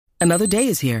Another day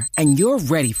is here, and you're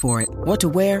ready for it. What to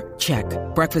wear? Check.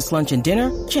 Breakfast, lunch, and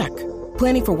dinner? Check.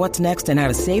 Planning for what's next and how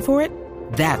to save for it?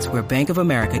 That's where Bank of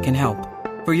America can help.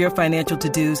 For your financial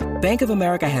to-dos, Bank of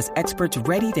America has experts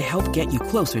ready to help get you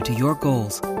closer to your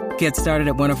goals. Get started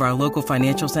at one of our local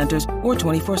financial centers or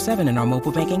 24/7 in our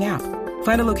mobile banking app.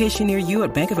 Find a location near you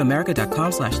at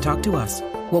bankofamerica.com/talktous.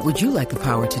 What would you like the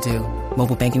power to do?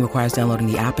 Mobile banking requires downloading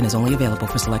the app and is only available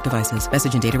for select devices.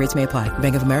 Message and data rates may apply.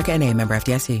 Bank of America N.A., member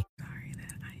FDIC. Sorry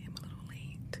that I am a little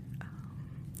late.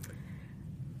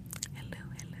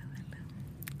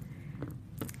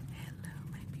 Hello,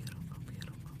 my beautiful,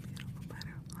 beautiful, beautiful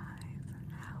butterflies.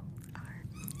 How are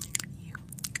you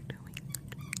doing?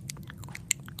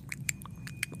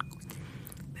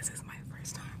 This is my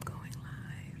first time going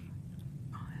live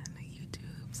on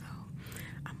YouTube, so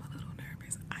I'm a little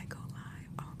nervous. I go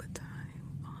live all the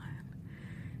time on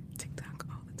TikTok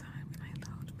all the time, and I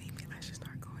thought maybe I should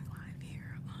start going live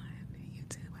here on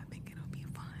YouTube. I think it'll be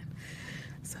fun.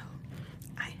 So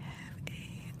I have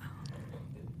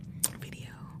a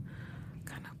video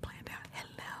kind of planned out.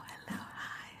 Hello,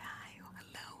 hi,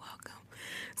 hello, welcome.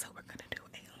 So we're gonna do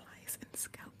a lice and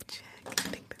scalp check. I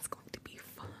think that's going to be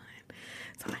fun.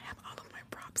 So I have all of my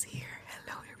props here.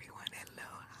 Hello, everyone. Hello,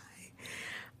 hi.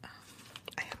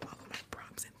 I have all of my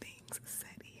props and things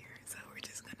set here. So we're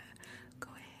just gonna go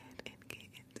ahead and get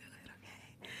into it, okay?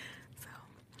 So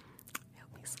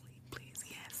help me sleep, please.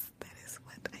 Yes, that is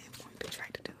what I am going to try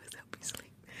to do, is help you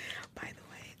sleep. By the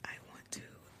way, I want to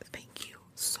thank you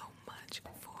so much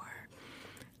for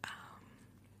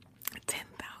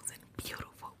 10,000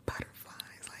 beautiful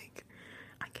butterflies. Like,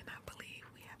 I cannot believe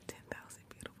we have 10,000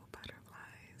 beautiful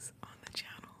butterflies on the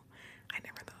channel. I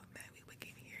never thought that we would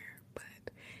get here,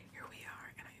 but here we are,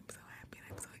 and I am so happy and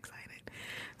I'm so excited.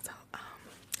 So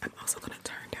I'm also going to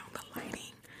turn down the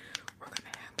lighting. We're going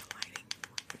to have the lighting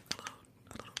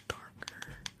a little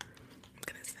darker. I'm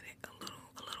going to set it a little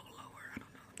lower. I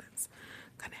don't know if that's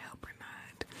going to help or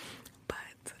not,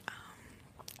 but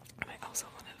I also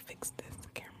want to fix this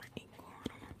camera angle.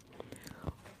 I don't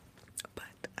know,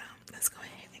 but let's go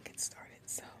ahead and get started.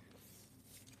 So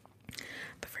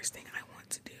the first thing I want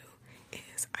to do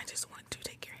is I just want to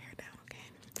take your hair down, okay?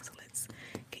 So let's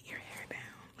get your hair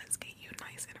down. Let's get you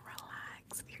nice and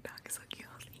relaxed. Your dog is so cute.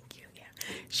 Thank you. Yeah,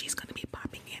 she's gonna be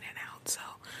popping in and out. So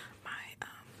my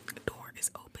door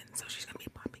is open, so she's gonna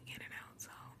be popping in and out.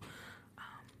 So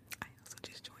I also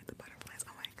just joined the butterflies.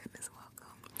 Oh my goodness,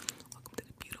 welcome to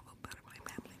the beautiful butterfly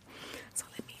family. So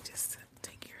let me just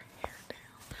take your hair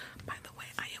down. By the way,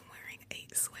 I am wearing a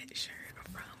sweatshirt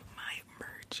from my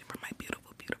merch, from my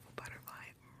beautiful, beautiful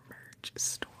butterfly merch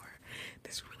store.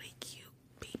 This really cute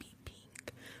baby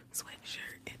pink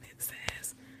sweatshirt, and it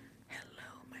says, "Hello,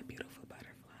 my beautiful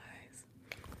butterflies."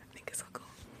 I think it's so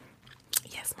cool.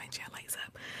 Yes, my chat lights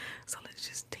up. So let's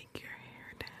just take your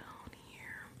hair down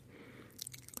here.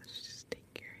 Let's just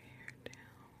take your hair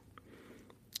down.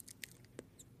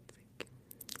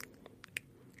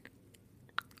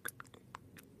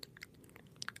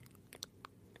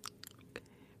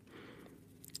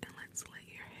 And let's let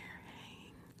your hair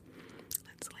hang.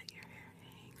 Let's let your hair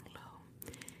hang low.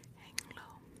 Hang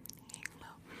low. Hang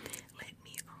low. Let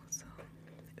me also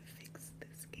fix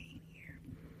this gain here.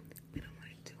 We don't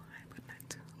want it too high, but not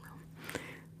too low.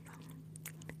 So,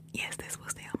 yes, this will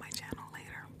stay on my channel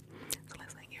later. So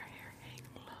let's let your hair hang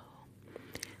low.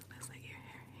 Let's let your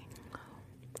hair hang low.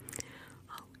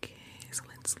 Okay, so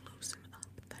let's loosen up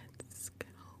that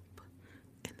scalp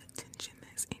and the tension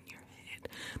that's in your head.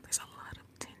 There's a lot of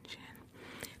tension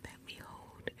that we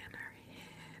hold in our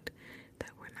head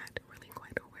that we're not really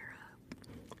quite aware of.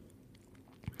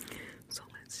 So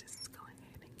let's just go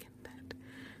ahead and get that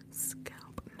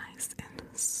scalp nice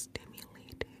and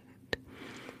stimulated.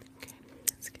 Okay,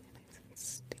 let's get it nice and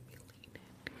stimulated.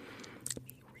 Let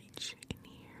me reach in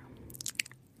here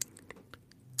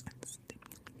and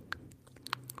stimulate.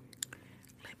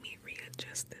 Let me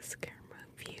readjust this camera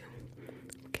view.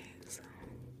 Okay, so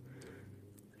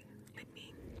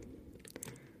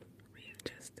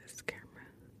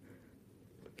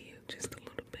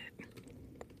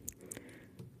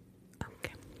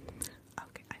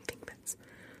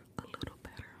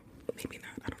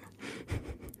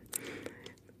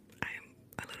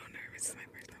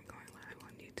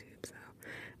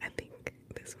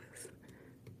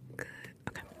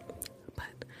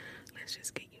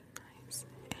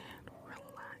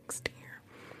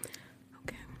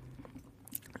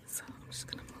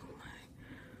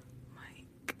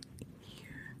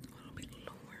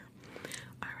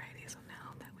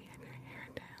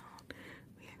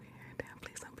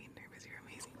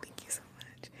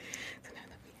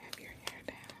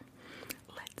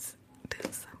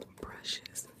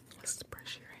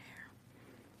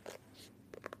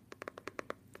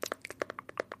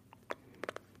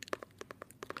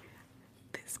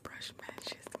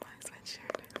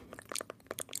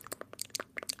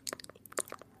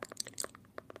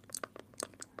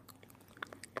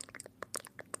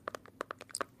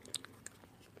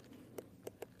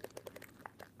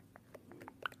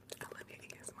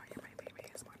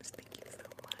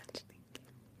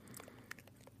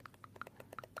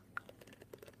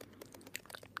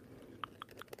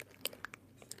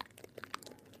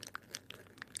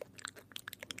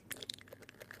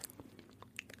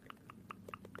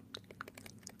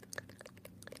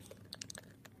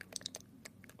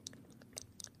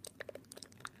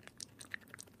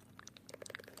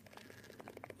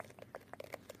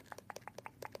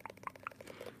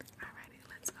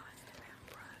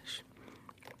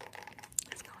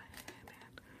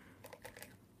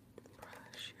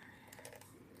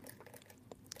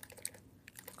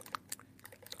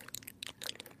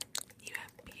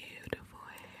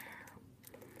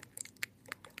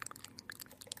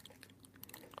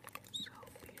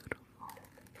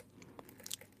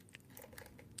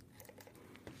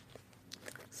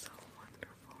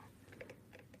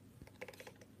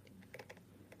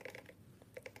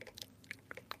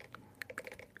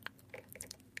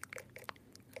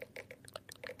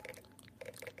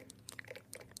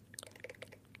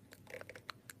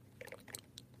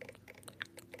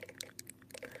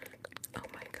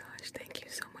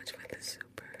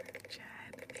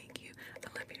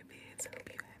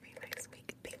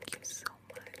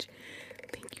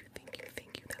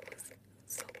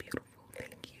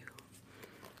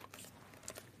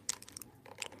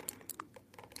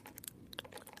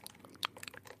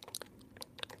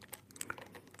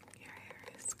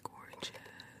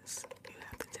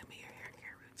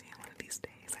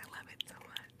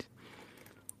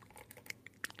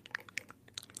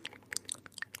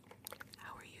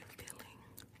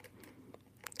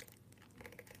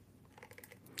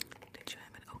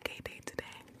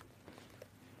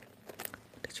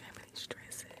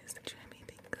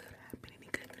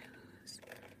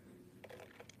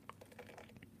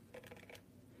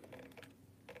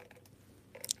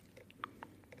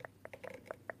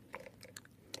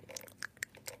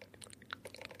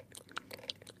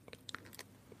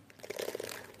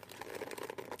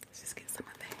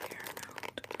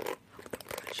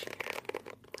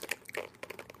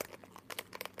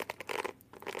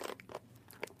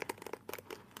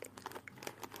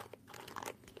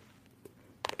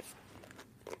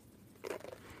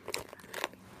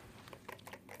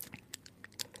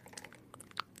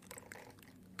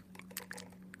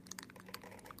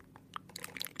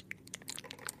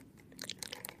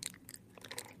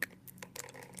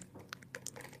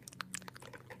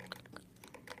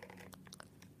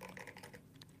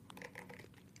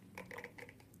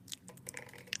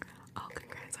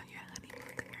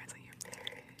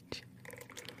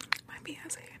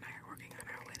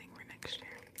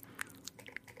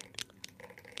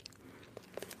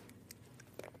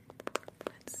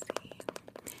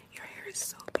is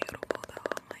so beautiful though.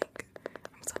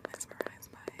 I'm so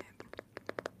mesmerized by it.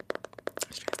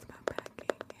 I'm stressed about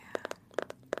packing, yeah.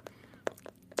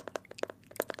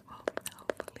 Well,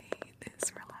 hopefully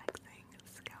this relaxing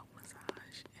scalp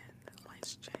massage and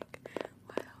lice check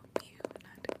will help you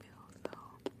not to feel so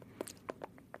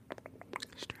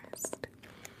stressed.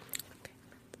 Okay.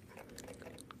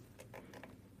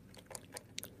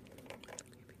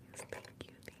 Thank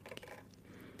you.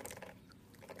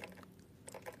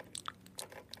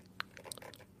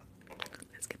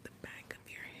 Let's get the back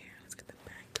of your hair. Let's get the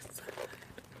back side.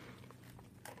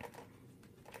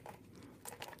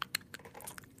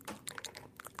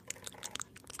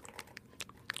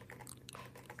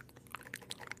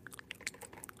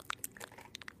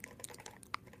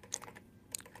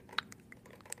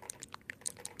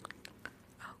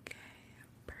 Okay,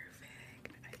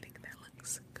 perfect. I think that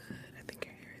looks good. I think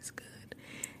your hair is good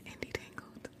and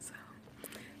detangled, so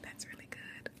that's really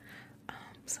good.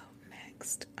 So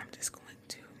next, I'm just going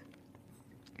to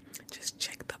just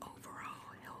check the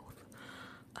overall health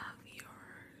of your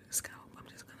scalp. I'm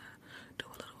just gonna do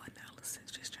a little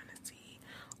analysis, just trying to see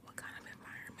what kind of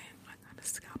environment, what kind of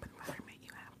scalp environment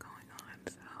you have going on.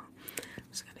 So I'm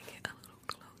just gonna get a little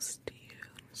close to you.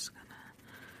 I'm just gonna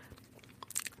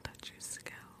touch your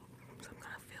scalp. So I'm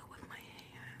gonna feel with my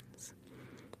hands.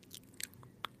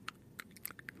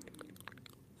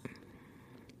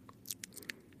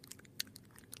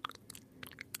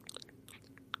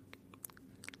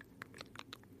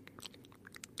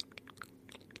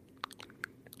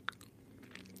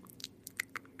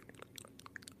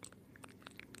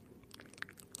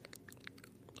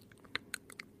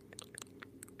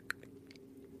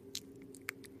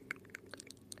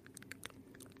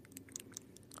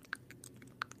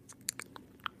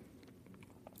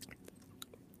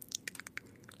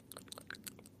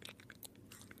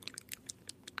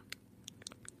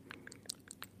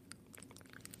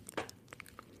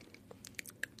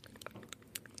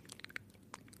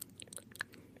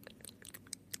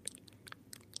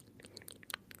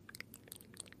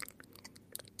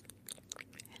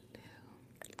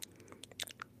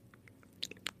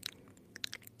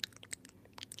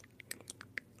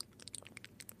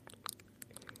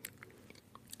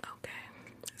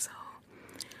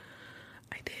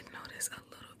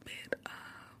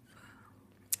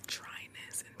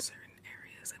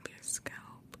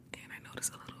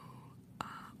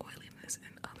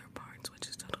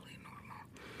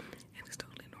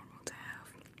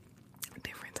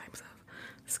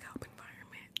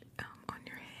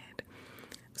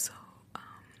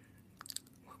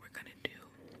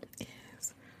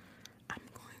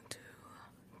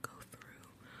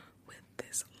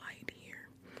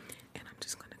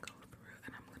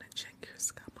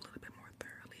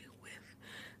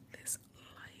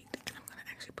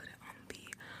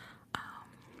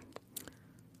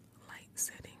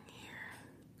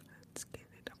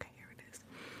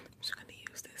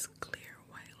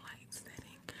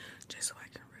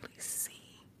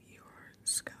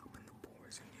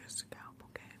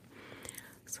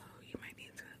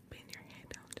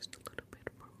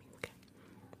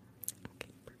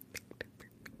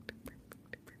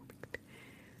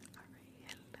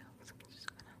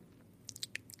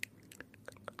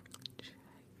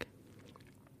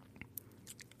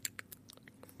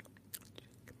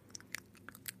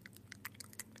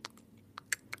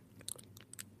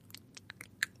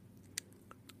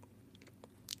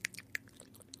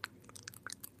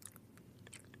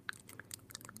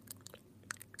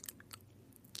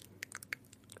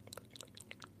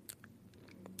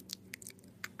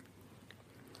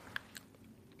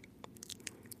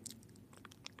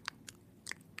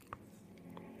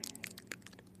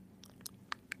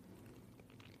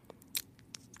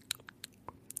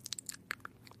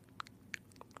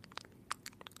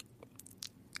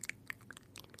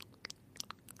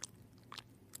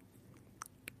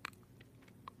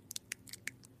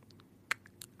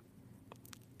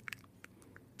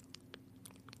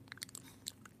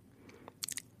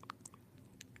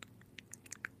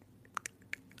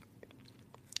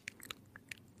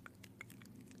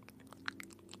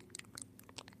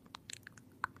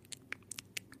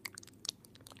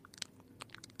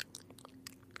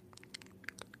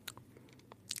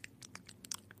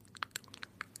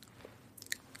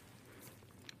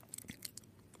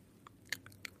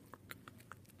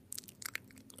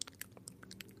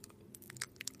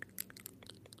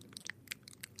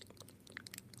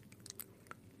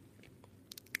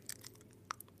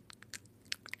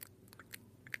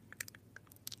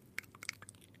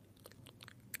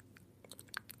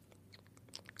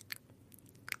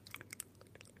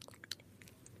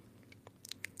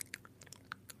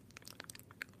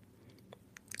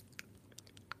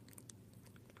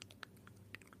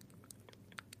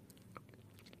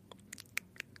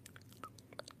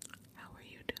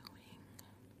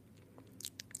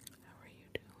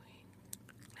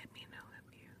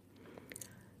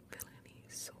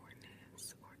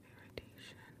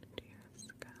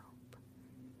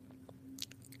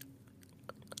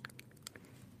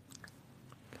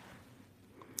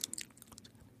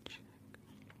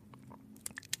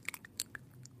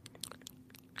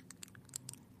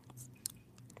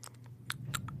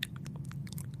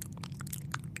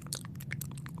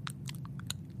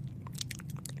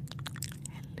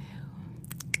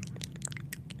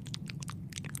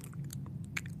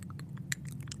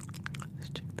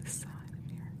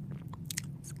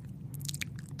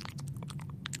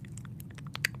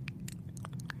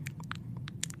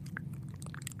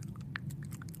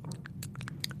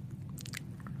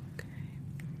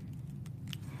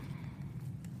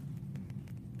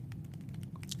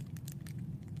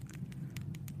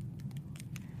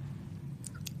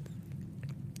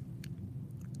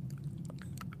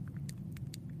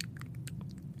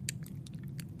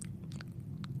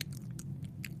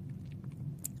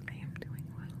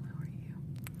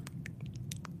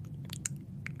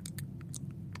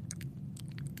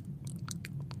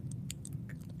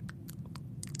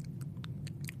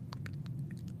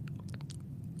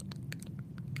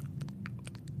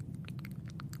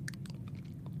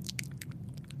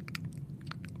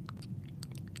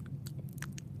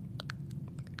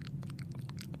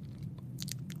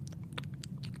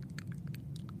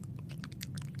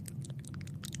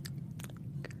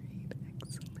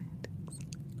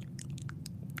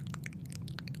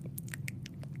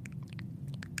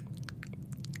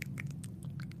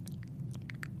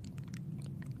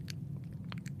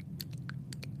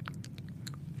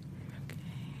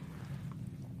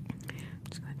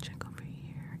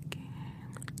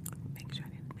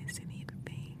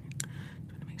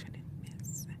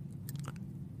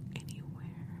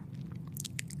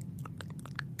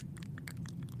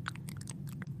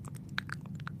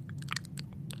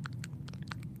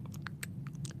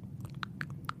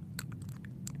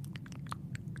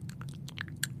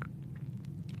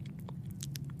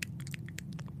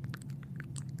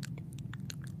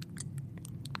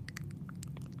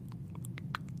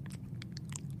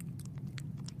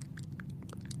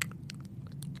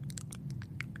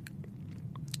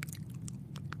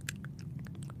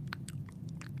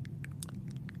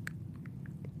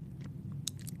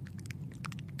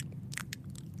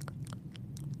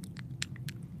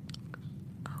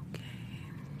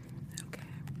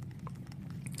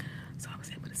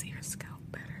 to see your scalp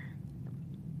better.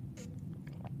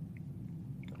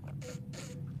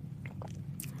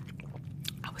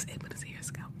 I was able to see your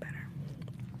scalp better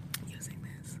using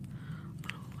this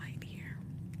little light here.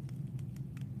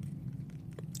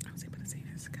 I was able to see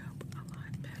your scalp a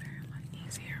lot better, a lot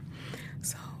easier.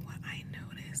 So what I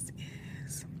noticed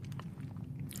is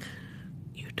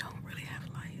you don't really have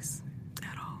lice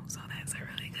at all. So that's a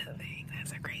really good thing.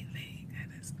 That's a great thing.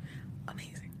 That is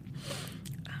amazing.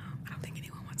 I don't think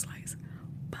anyone wants lice,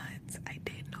 but I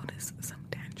did notice some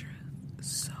dandruff.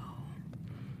 So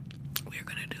we're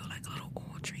gonna do like a little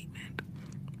oil treatment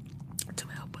to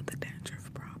help with the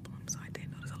dandruff problem. So I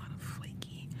did notice a lot of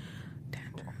flaky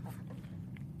dandruff.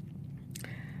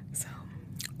 So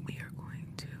we are going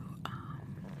to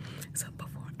so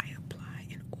before I apply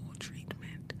an oil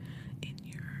treatment in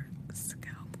your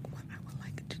scalp, what I would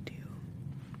like to do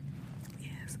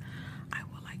is I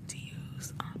would like to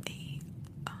use a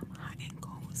hot and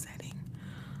cold setting.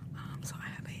 So I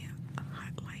have a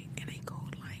hot light and a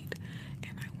cold light,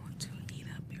 and I want to heat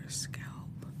up your scalp,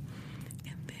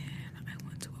 and then I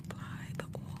want to apply the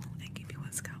oil and give you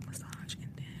a scalp massage,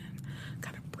 and then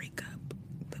kind of break up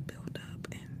the buildup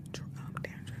and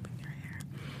dandruff in your hair.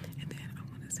 And then I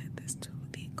want to set this to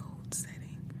the cold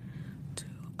setting to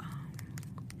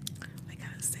like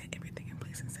kind of set everything in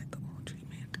place and set the oil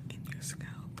treatment in your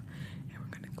scalp. And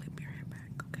we're gonna clip your hair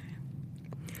back,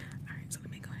 okay? Alright, so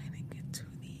let me go ahead and get to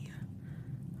the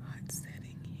hot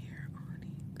setting here on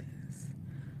this.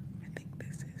 I think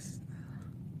this is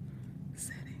the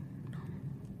setting. No.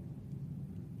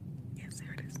 Yes,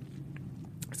 there it is.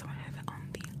 So I have it on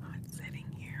the hot setting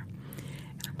here,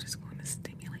 and I'm just going to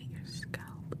stimulate your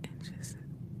scalp and just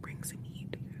bring some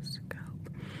heat to your scalp.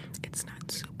 It's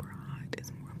not super hot,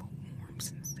 it's more of a warm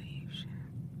sensation.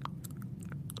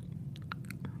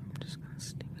 I'm just going to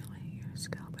stimulate your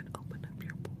scalp and open up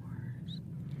your pores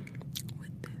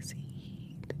with this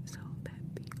heat so that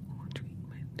the oil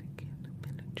treatment can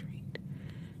penetrate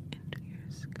into your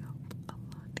scalp a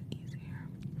lot easier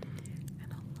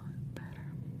and a lot better.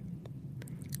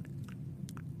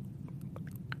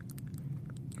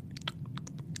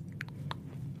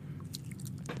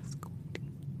 Just go deep.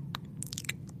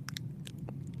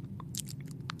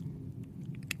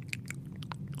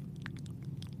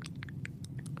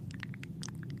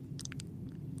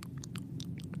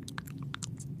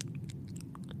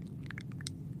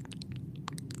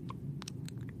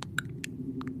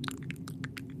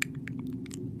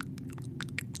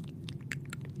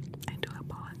 I do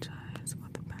apologize for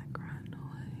the background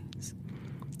noise.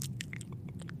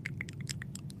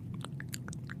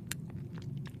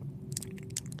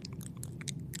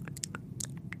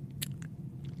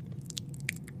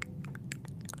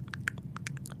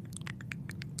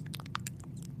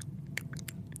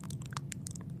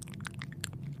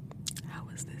 How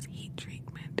is this heat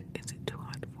treatment? Is it too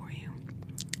hot for you?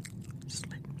 Just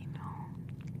let me know.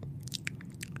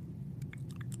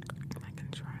 And I can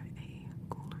try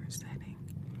a cooler setting.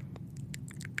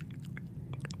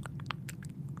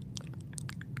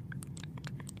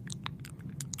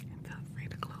 And feel free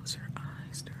to close your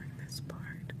eyes during this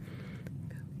part.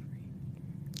 Feel free.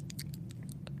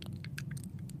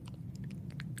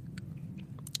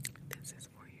 This is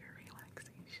for your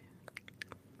relaxation.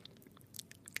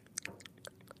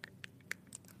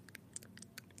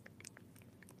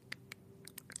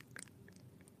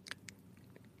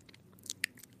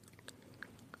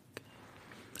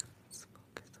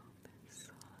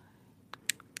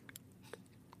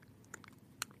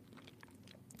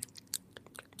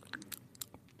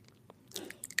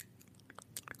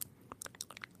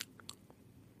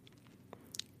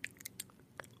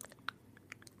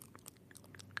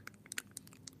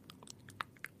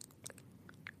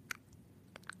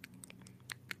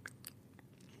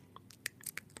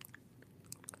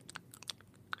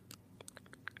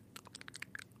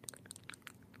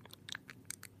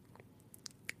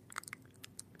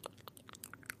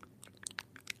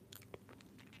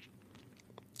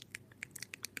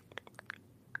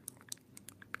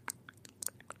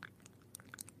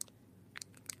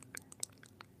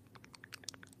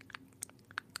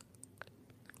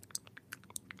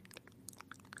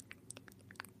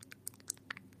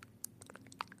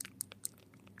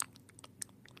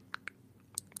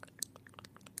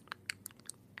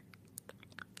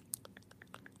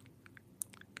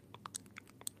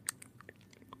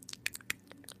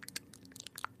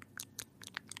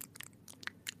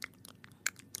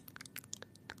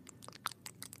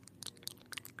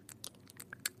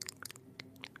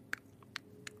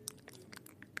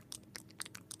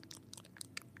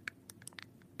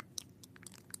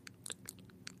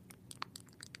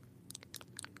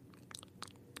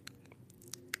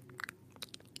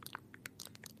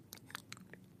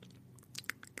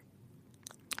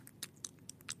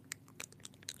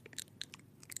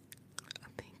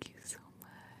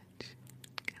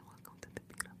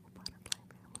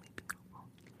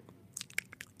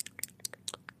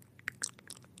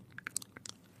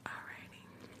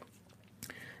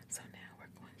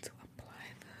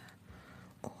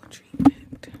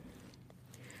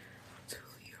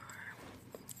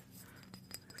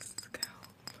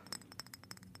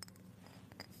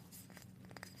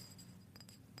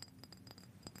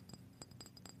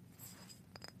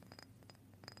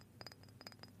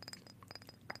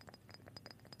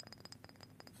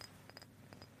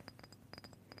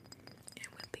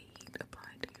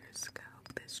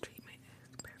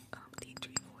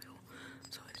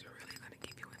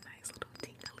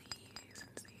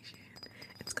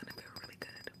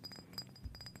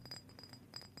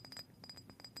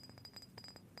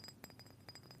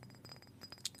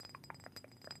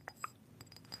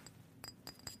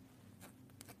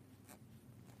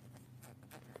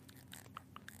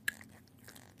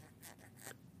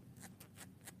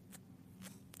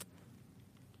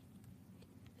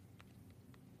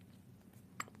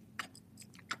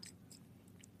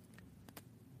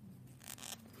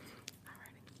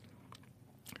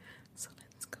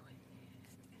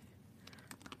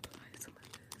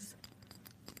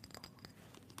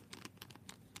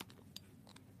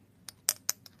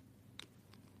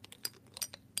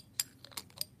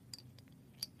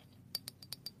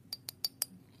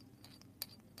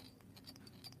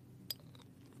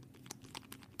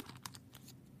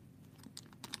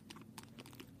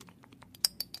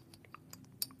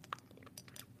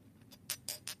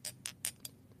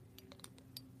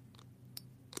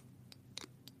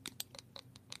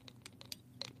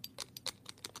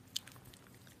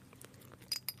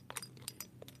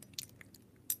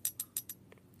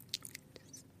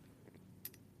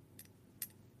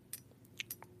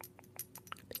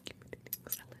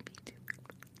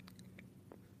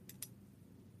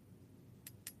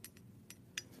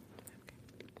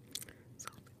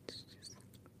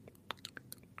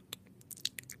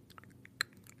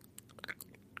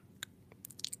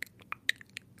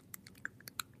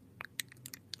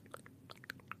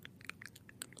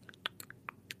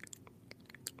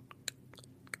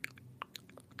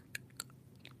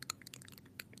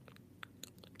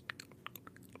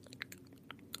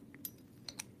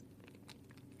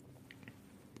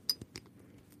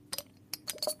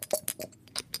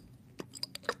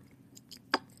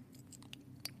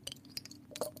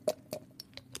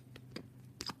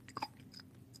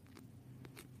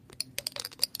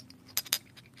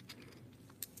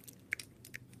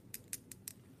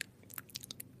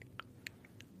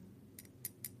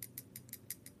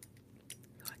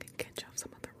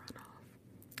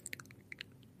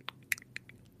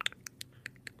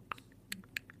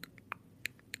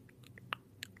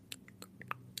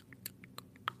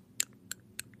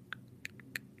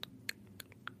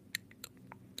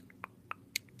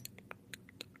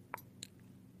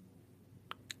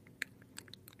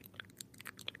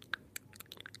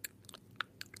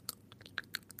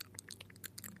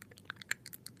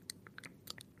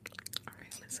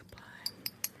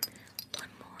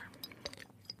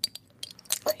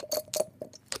 like.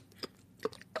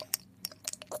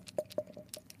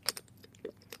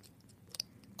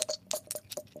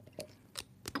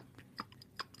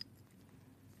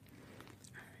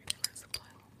 Alright, let's apply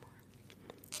one more.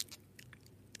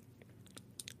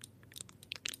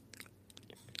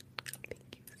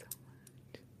 Thank you so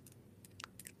much.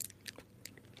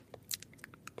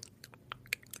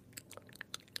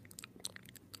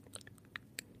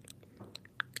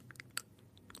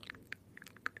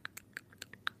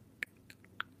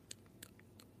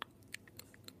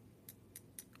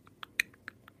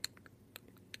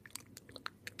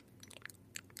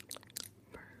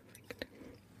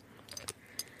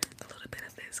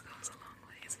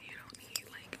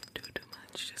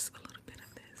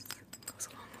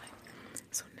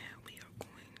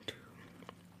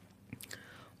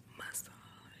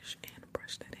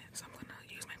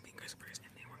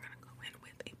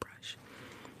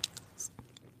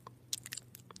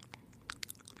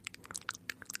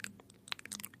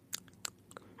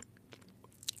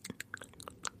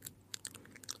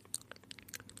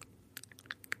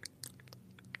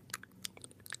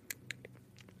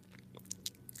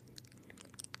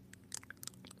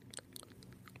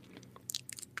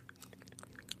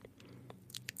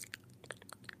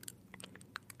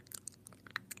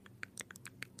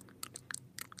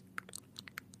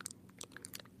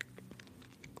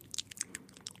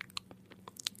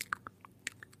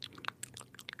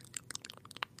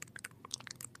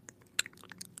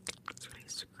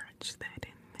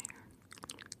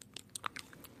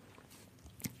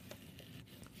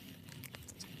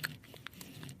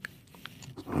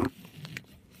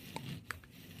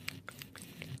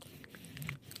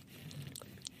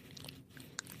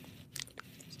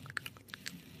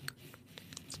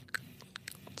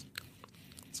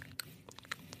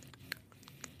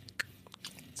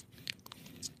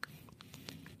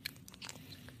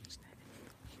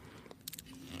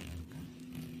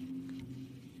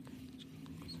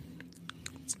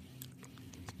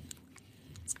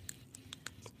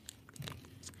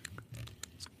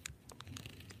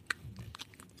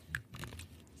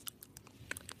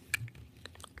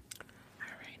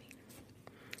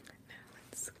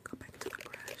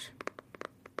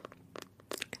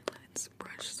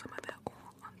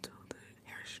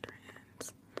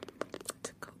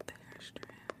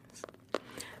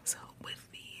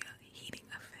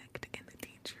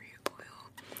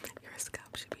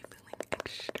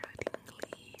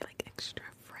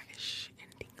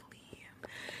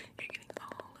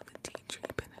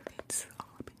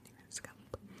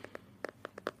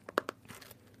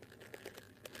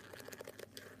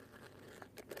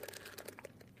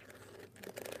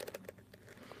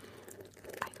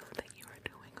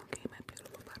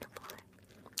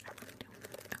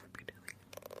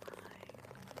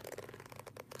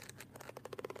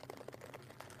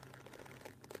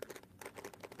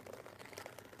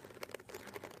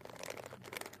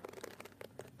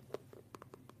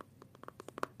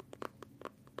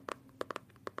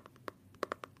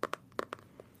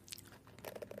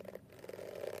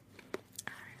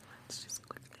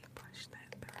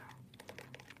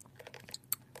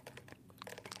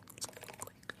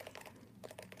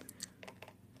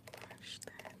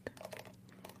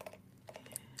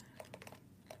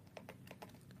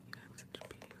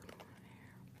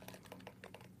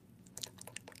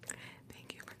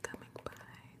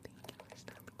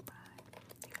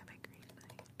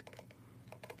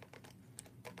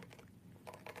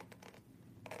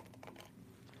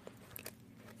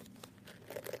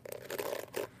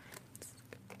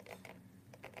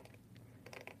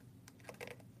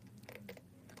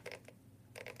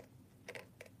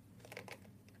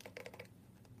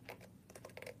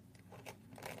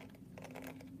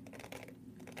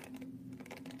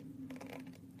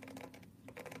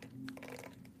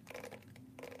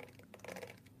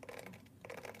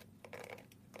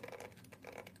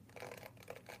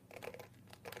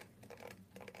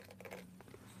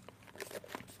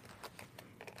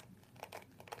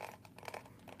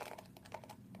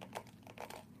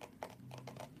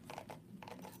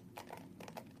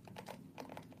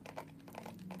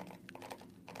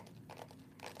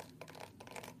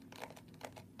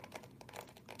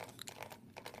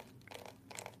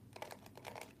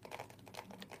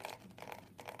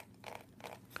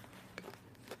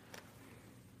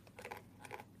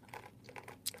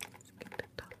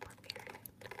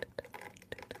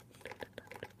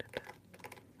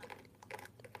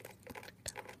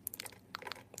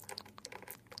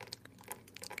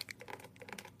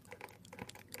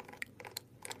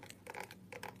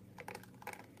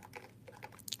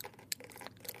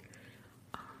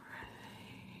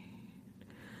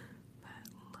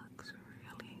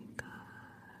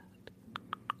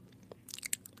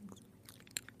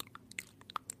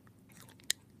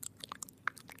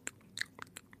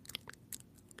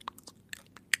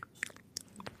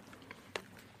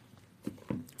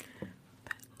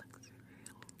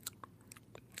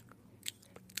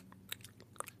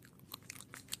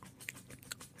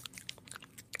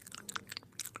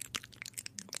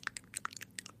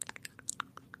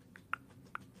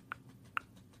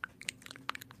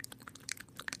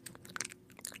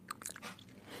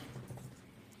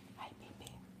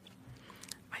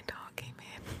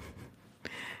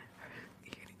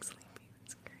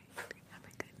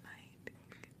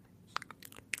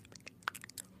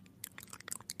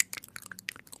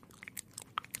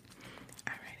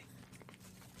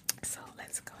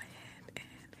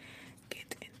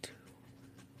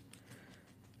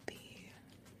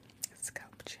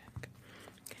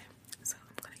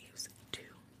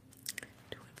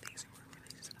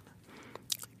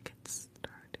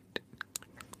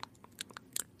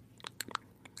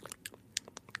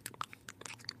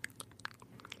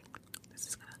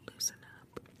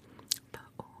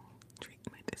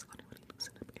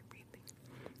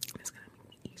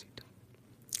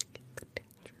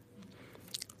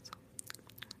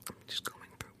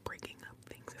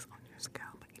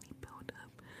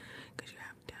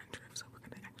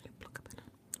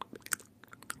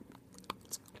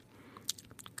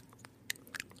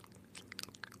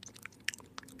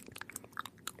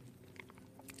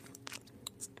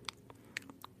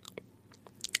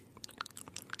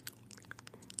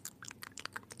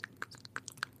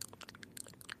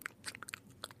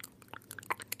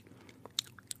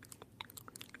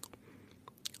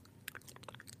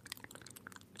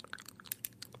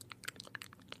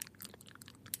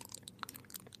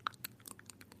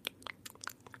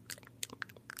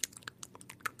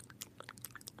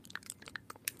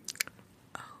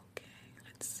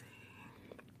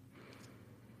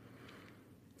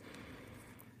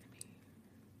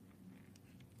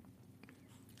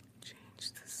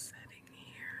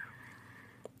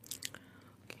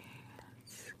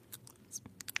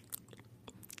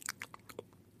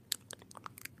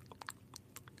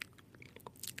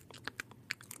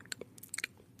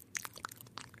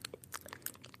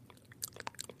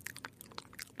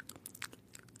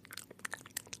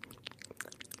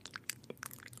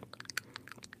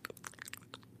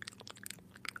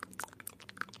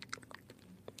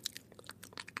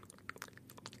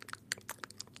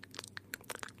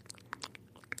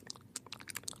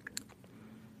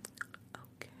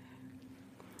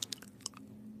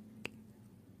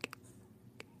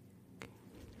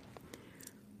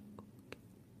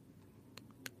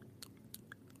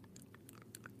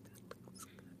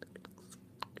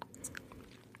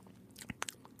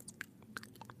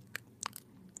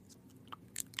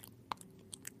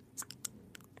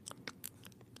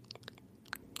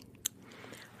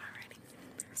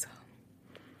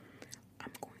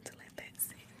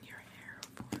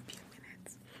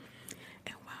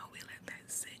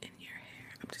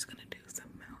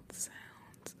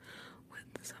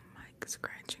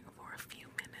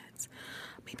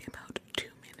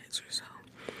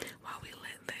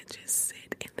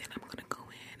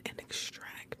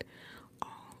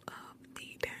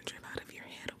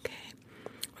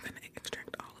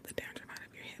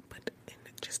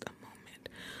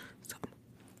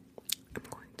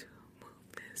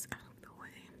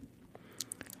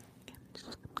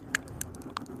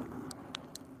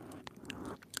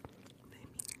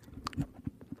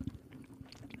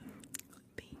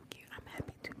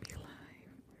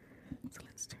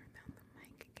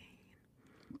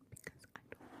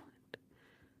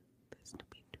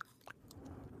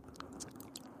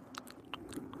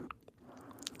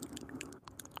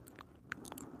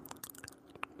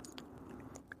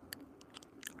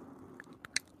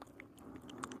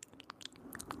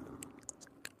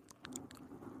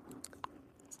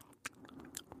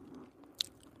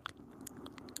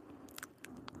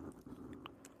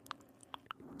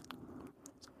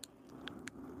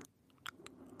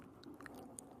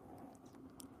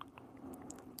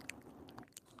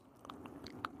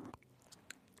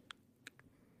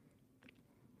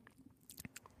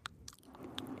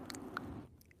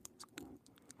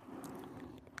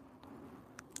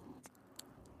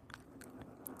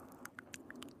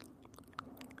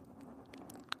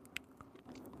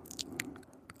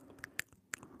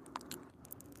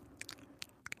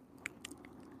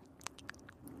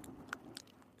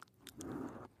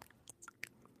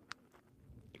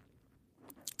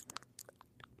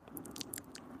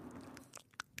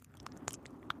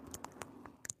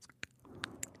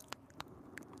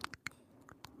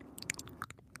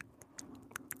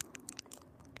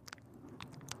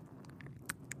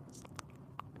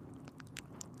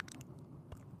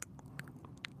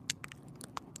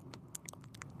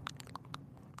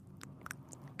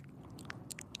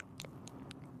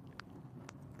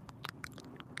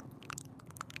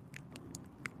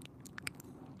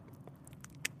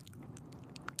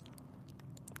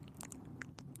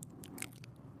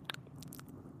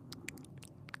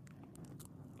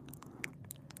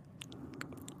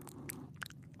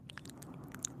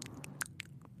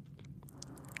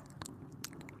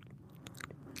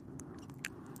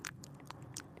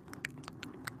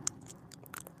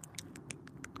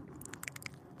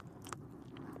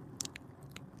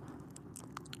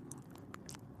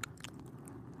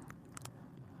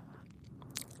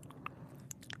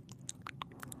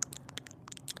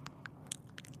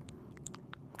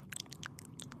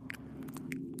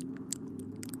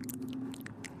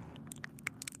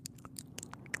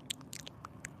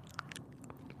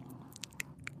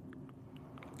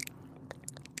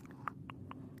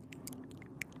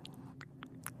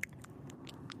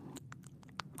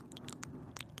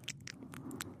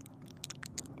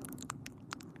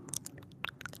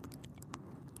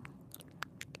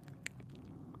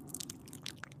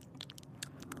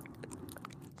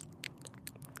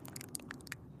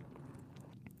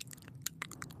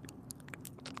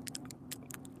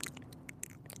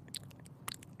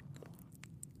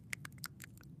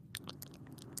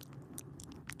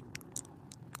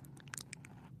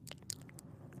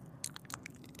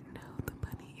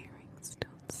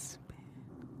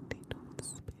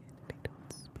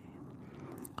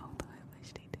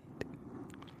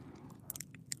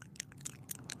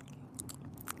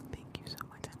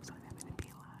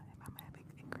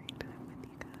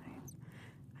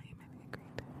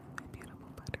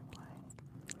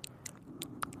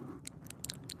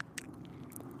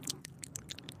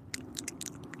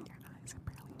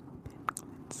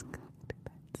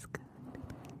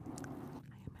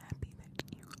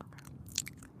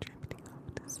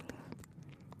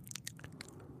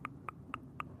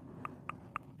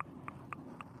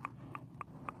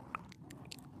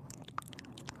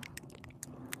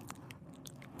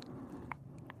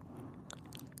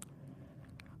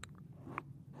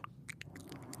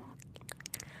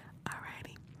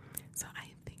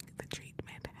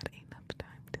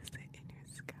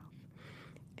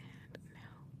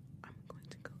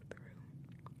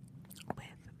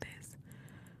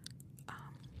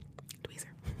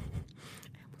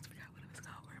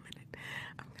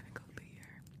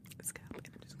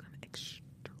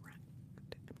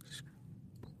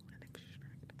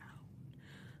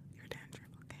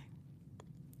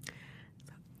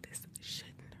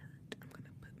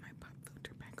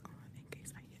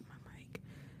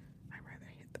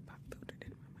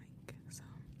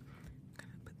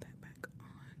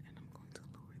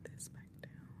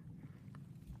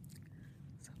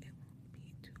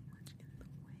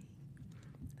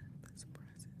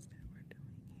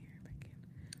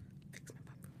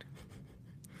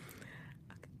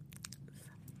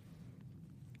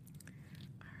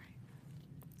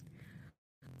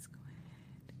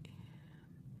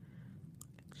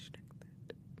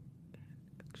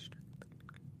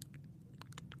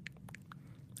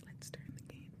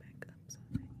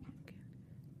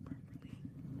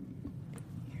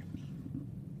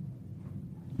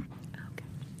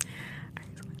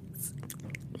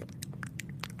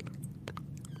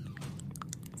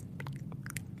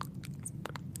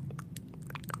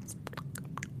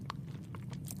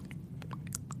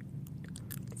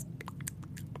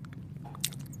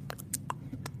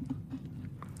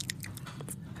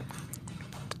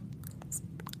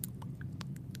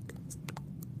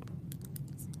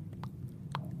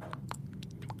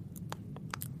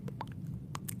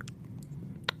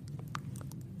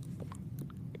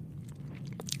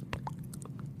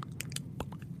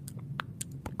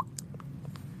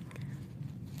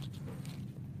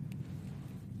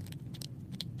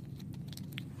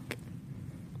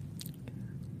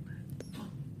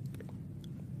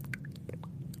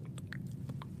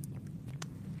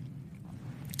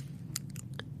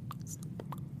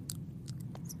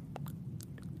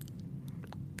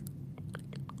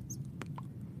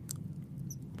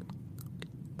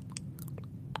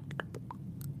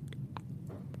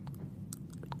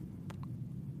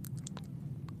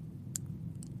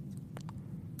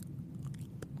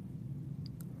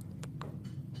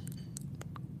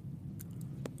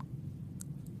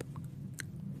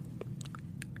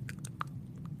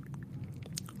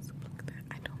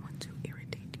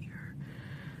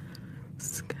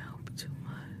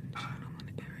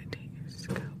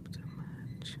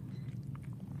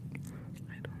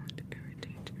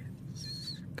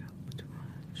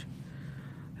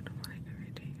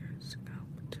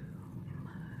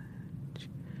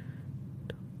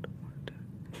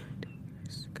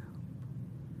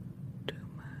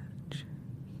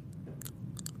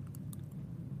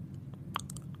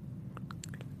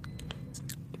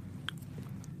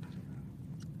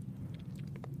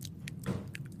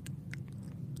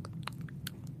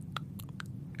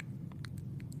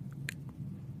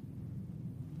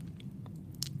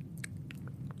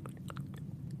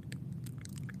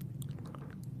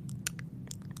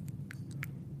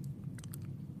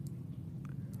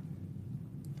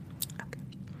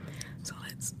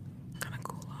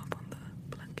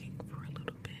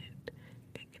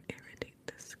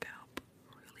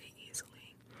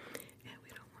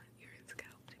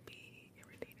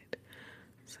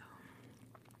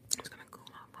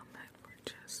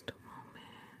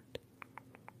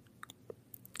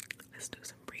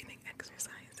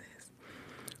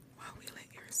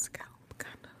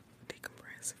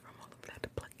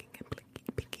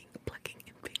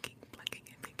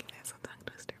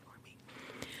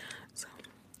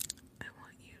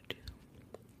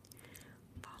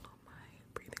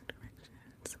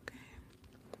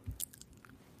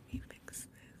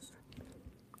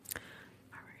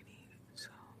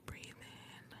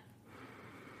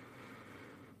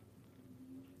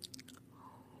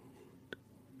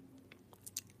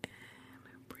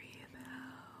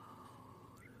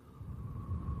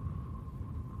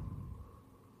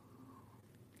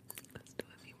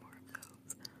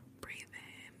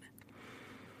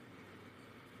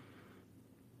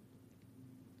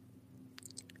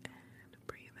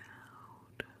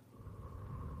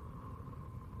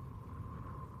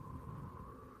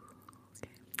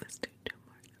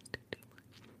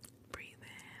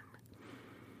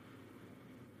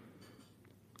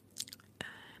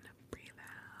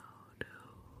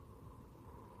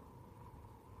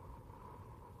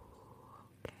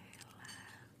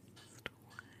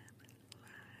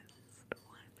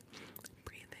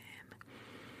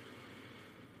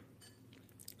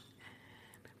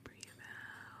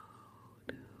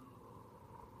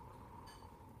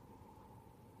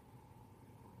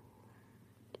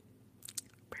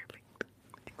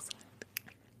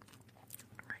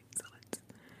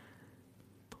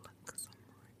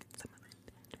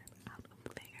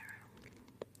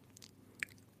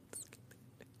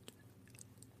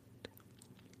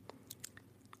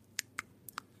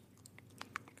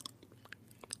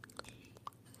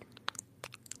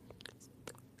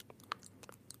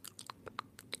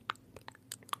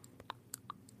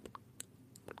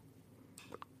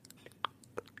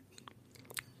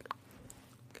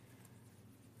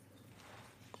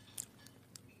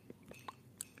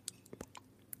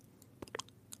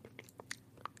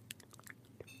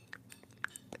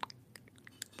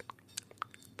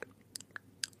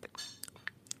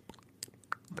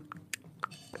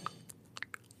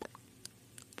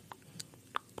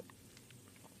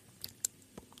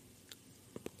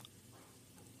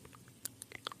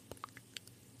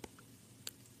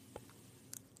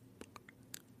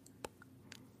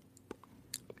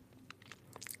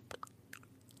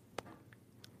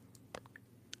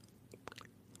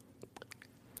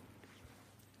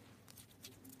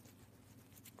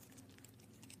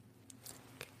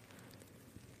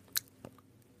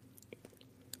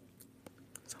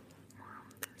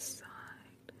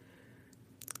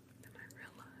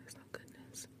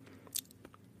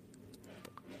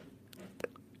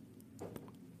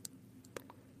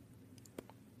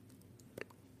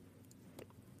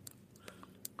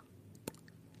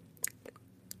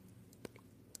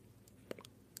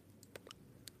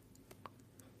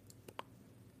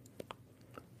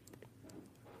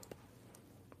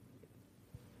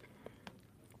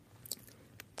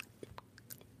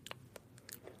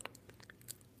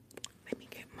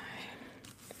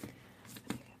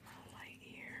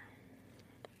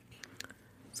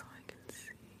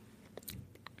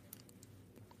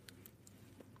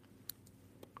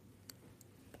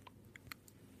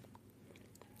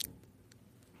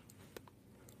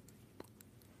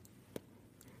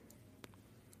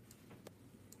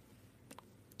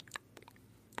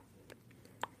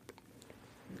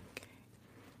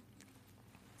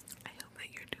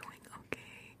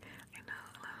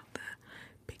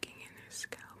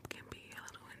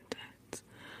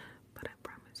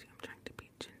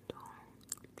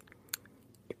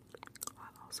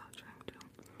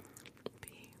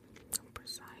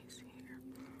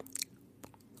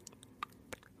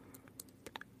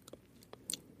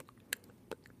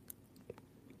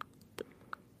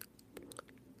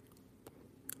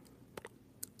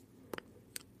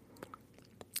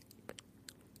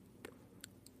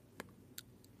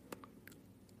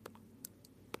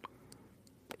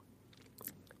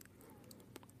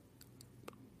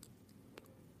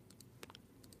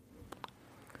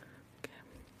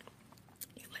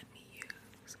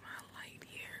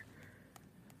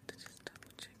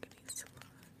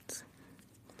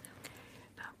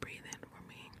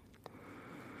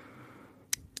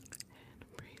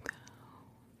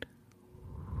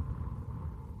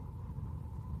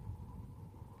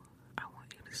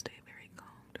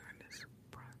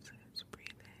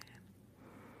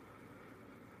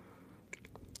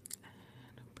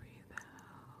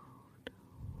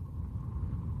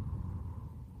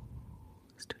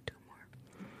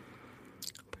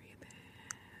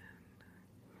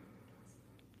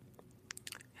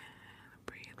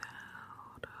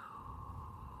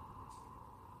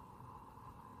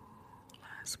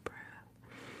 last breath.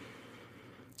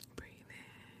 Breathe in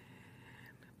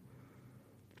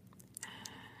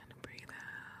and breathe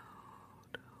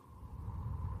out.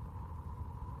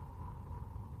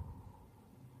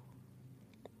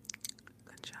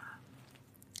 Good job.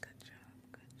 Good job.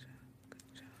 Good job.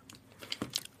 Good job.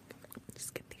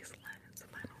 Just get these last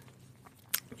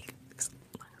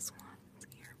ones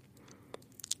here.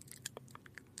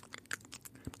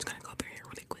 I'm just gonna go through here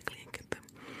really quickly and get them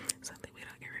so that we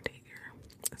don't irritate your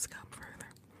scalp.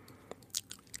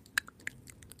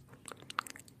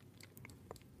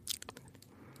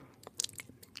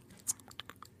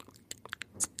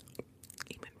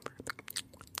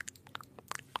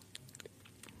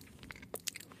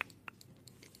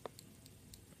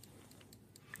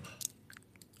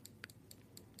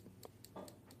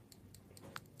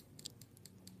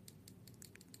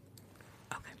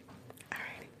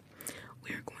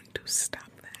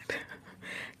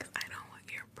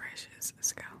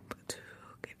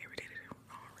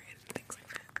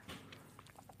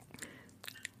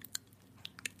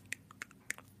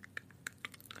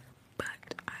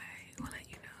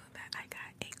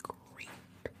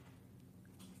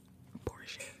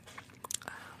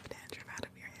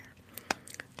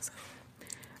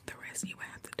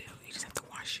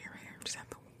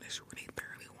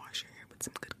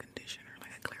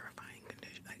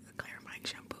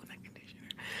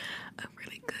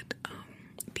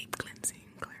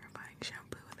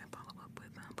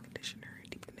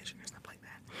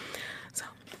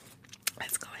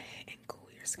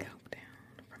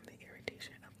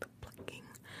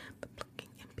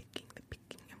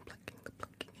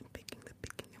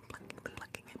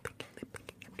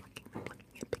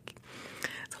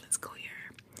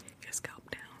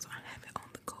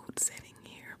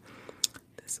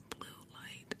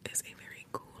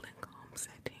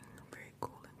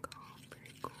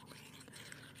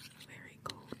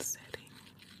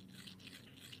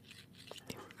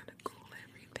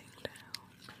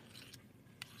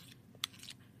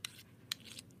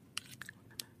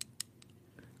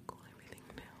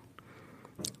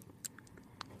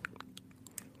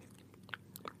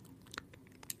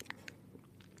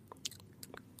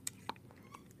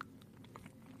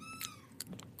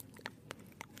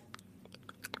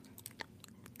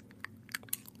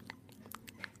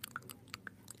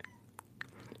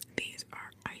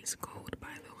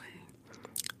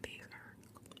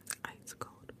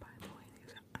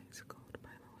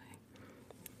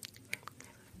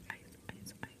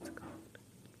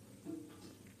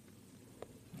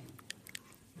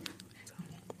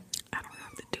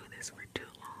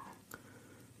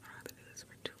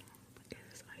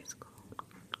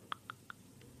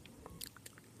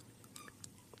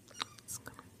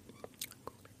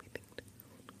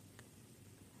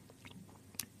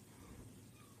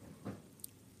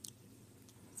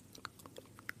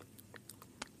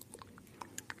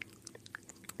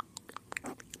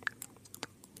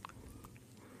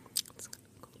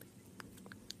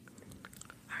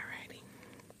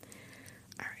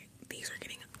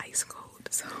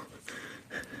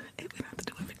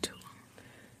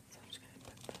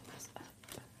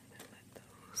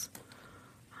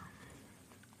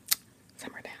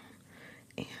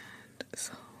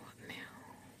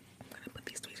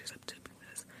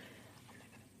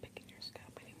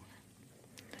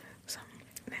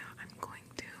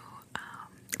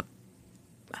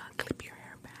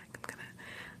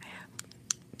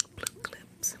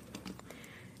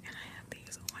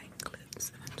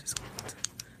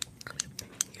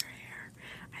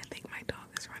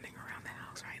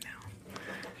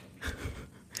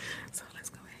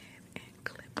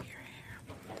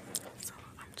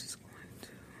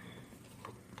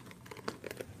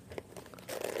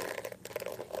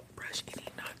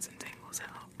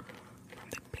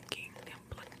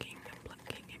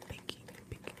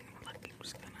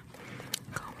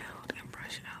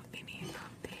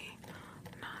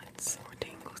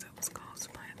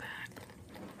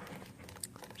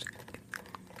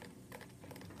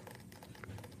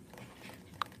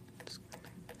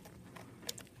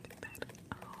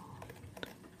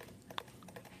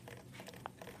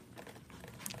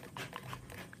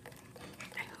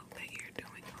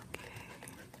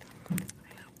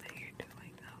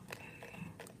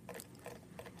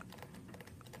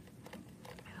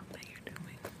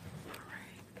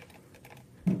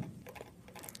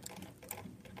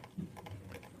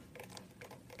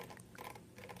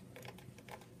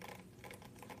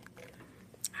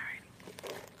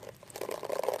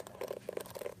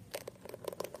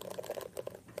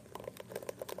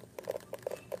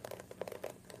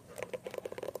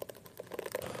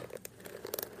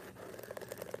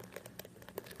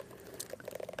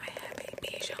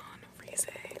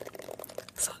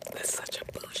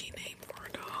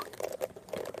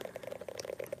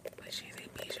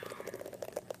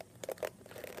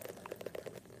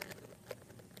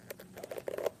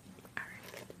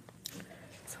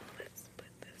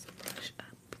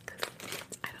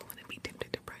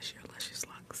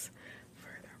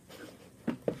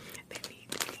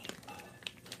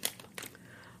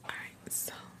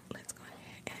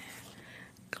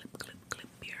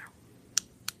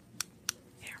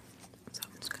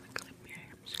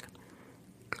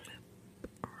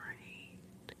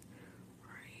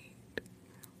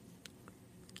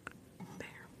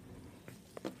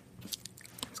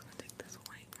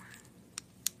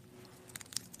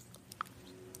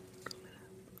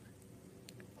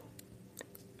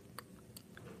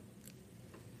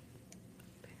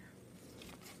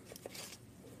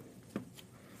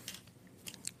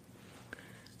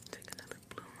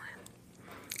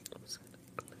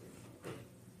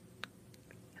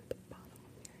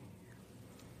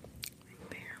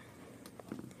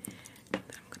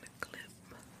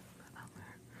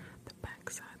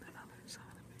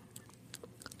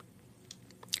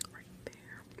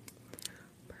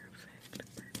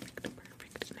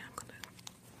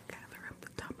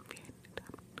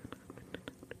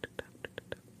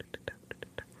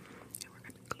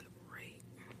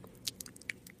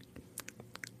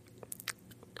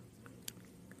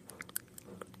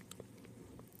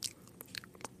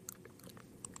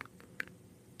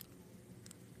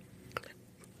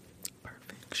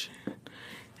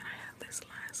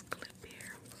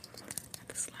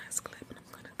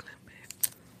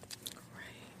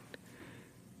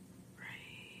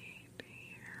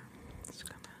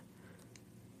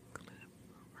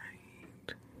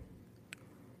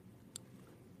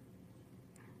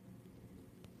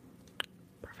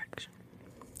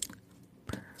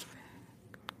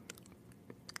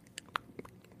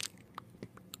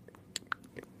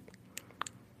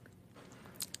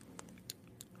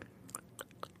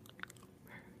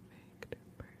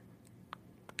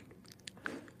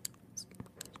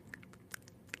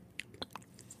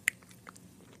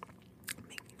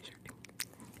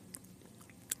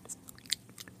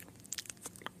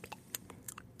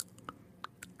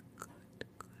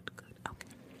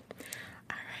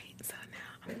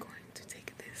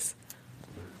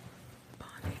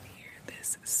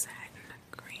 this satin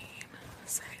green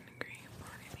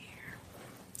bonnet here,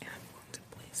 and I'm going to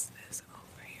place this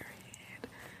over your head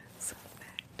so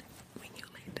that when you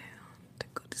lay down to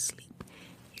go to sleep,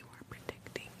 you are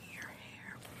protecting your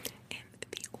hair and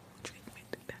the oil treatment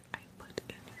that I put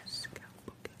in your scalp.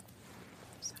 Okay,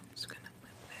 so I'm just gonna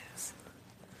put this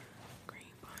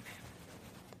green bonnet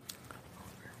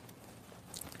over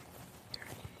your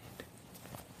head.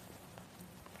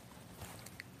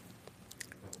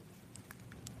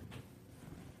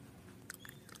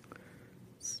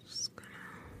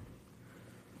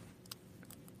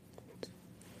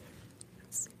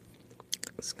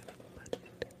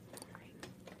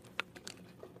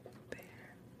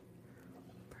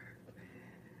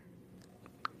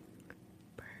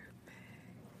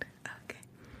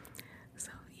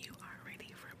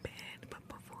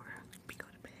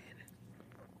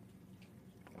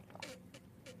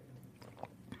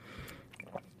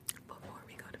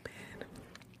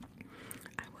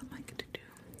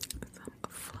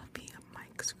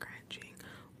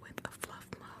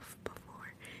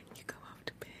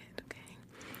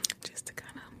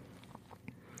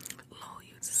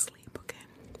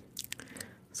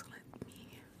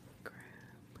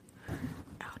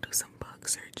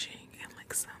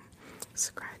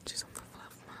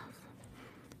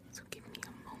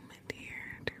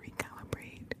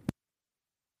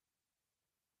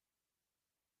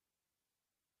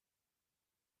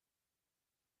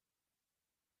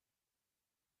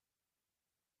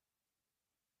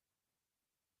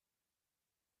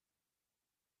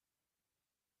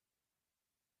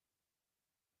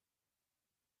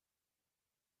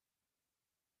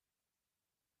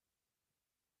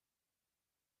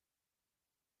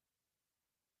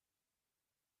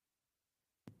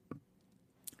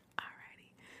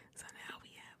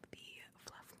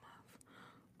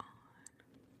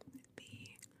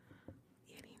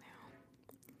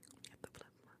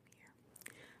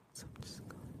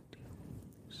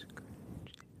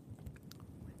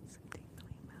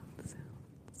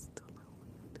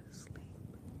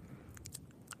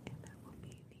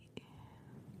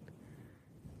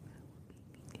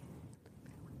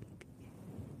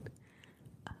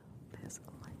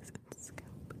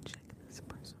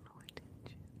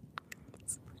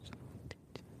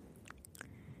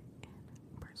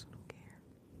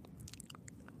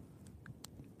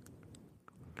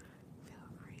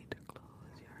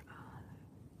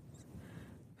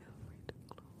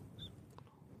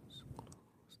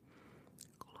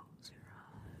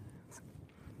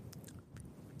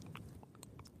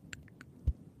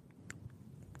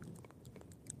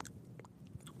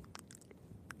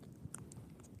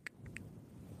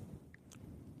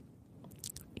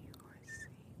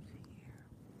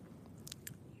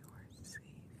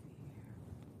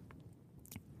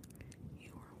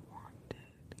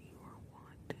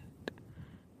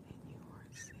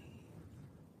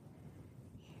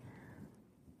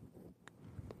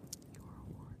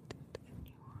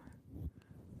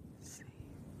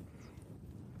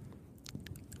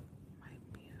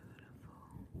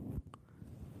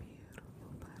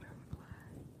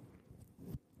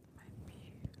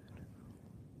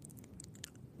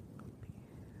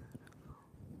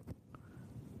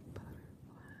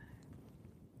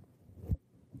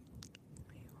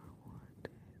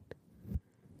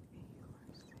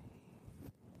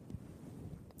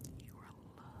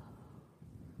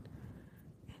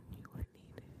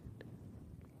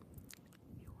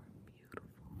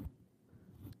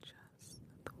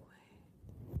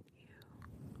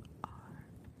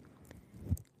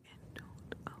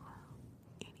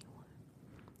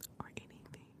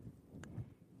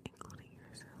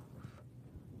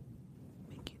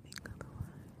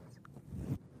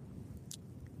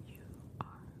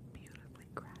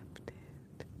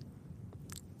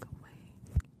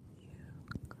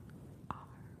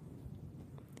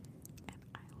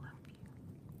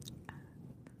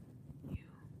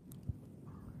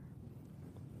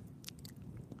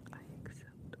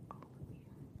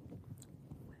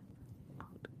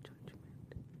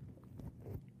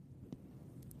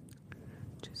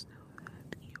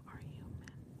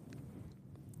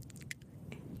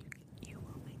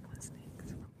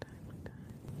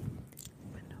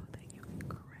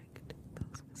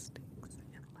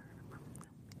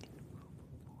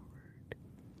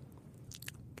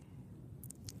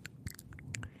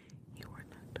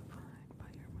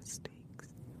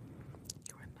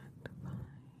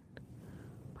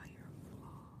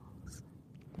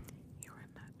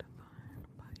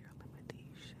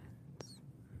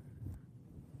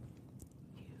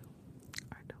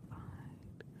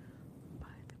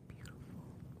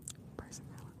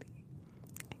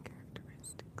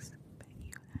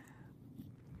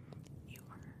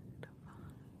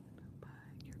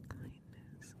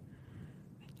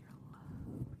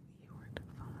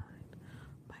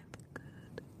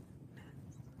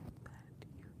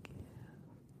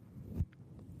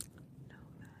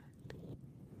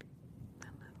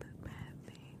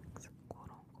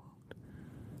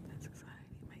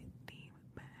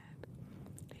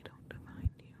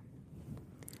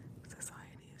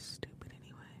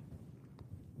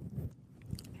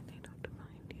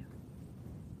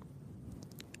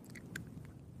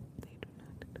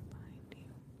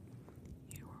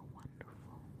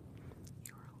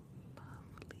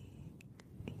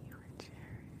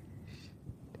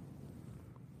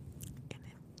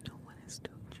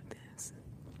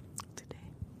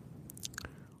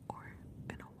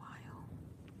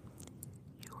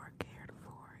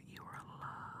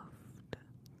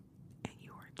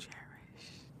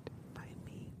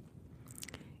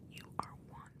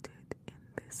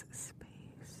 this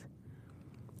space.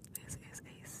 This is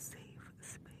a safe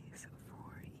space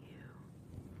for you.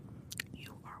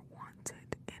 You are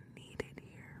wanted and needed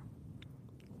here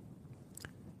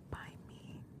by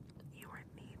me. You are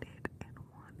needed and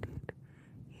wanted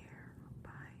here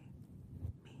by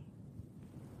me.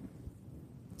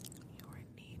 You are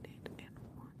needed and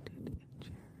wanted and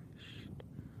cherished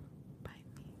by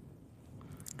me.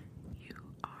 You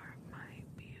are my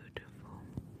beautiful,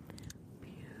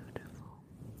 beautiful,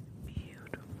 beautiful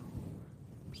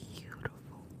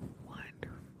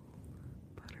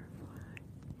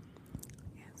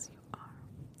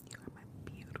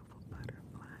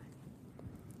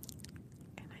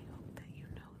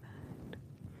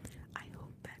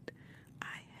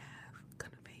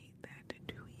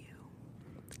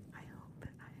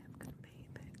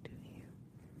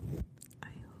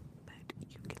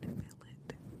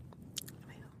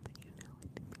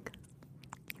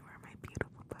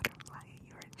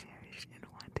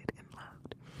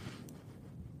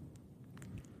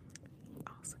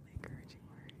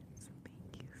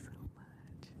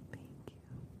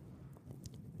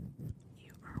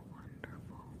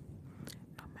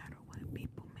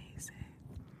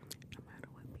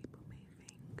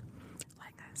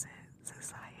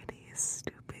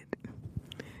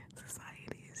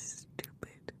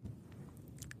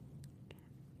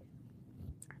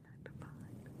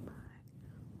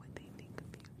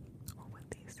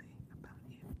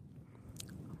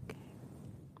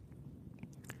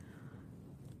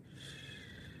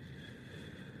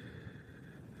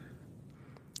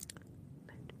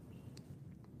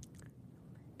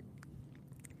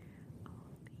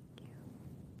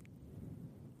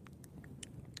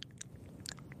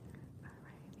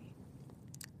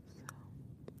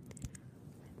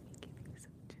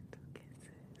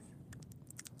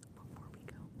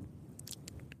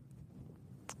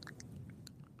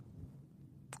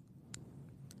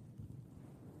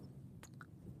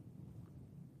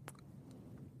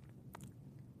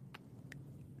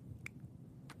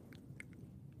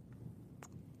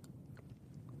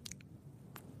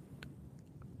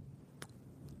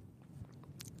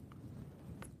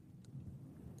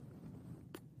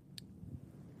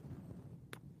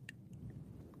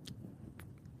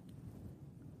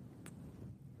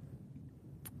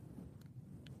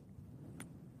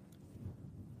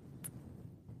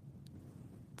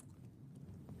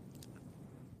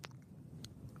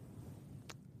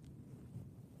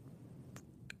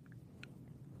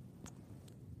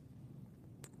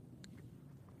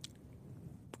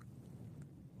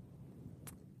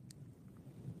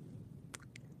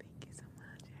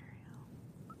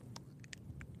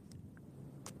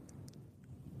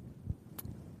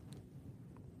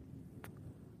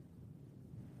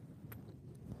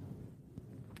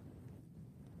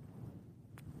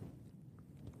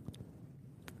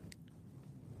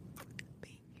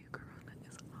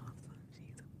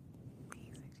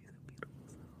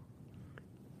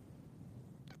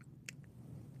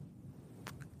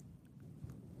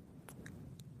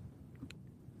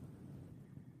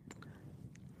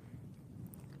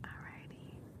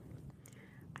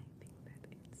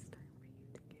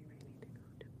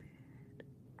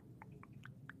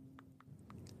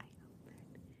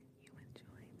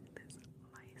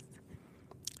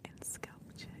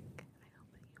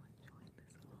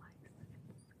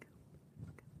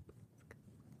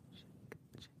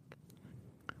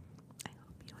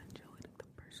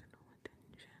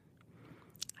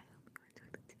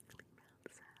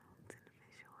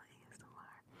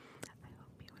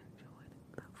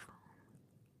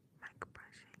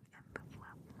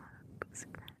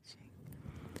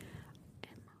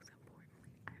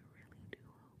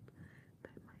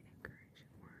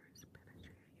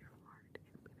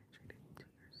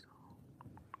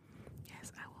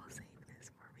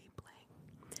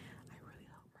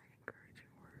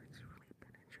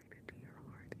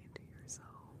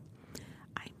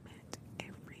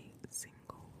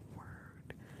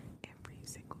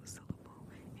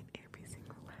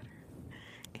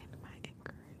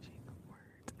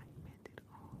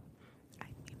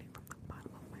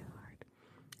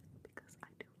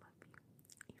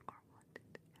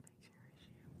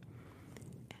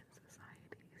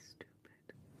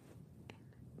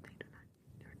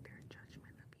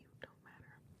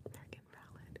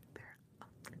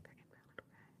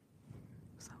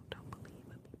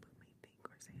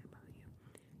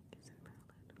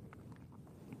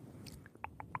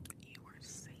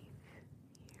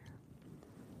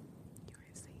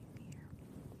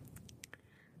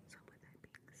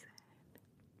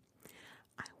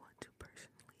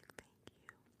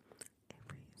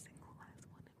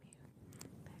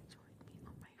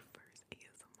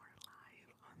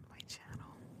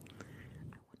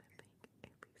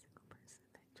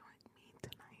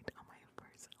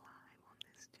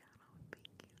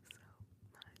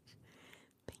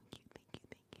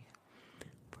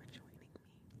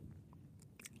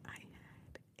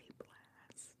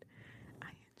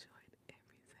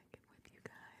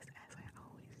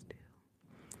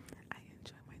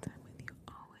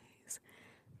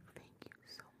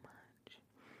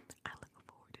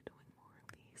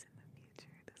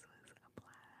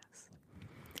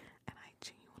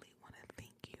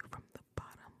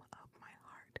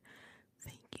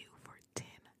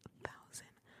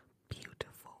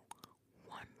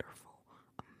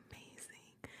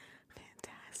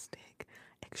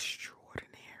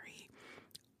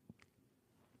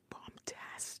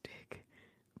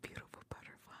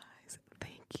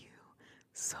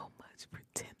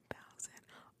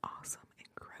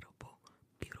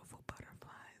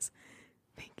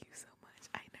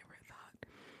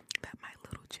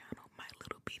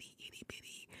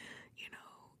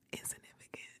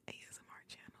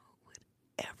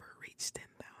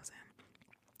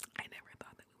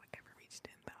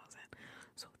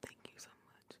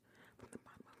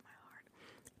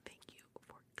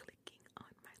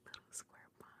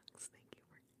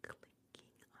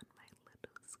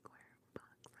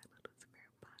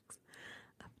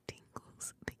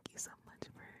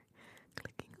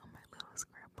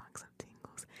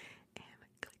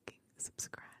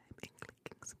subscribe and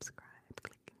clicking subscribe,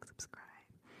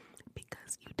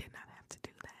 because you did not have to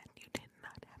do that. You did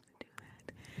not have to do that.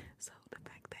 So the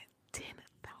fact that 10,000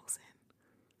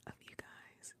 of you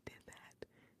guys did that,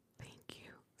 thank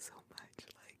you so much.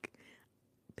 Like,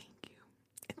 thank you.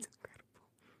 It's incredible,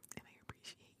 and I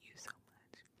appreciate you so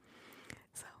much.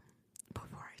 So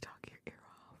before I talk your ear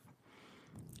off,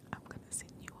 I'm gonna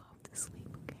send you off to sleep,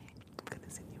 okay? I'm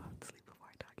gonna send you off to sleep before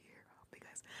I talk your ear off,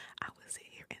 because I would sit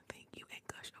here and thank you and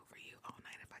gush over you all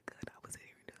night if I could. I would sit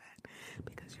here and do that,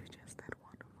 because you're just that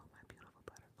wonderful, my beautiful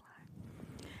butterfly.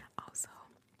 Also,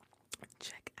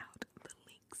 check out the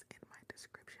links in my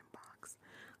description box.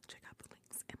 Check out the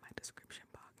links in my description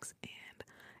box and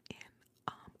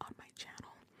on my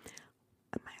channel,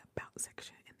 in my about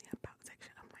section, in the about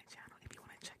section of my channel, if you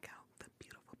want to check out the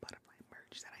beautiful butterfly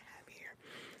merch that I have here.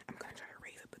 I'm gonna try to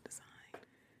raise up the design.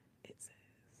 It says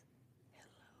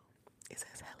hello. It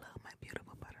says hello, my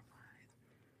beautiful butterflies.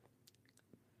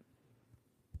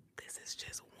 This is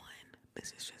just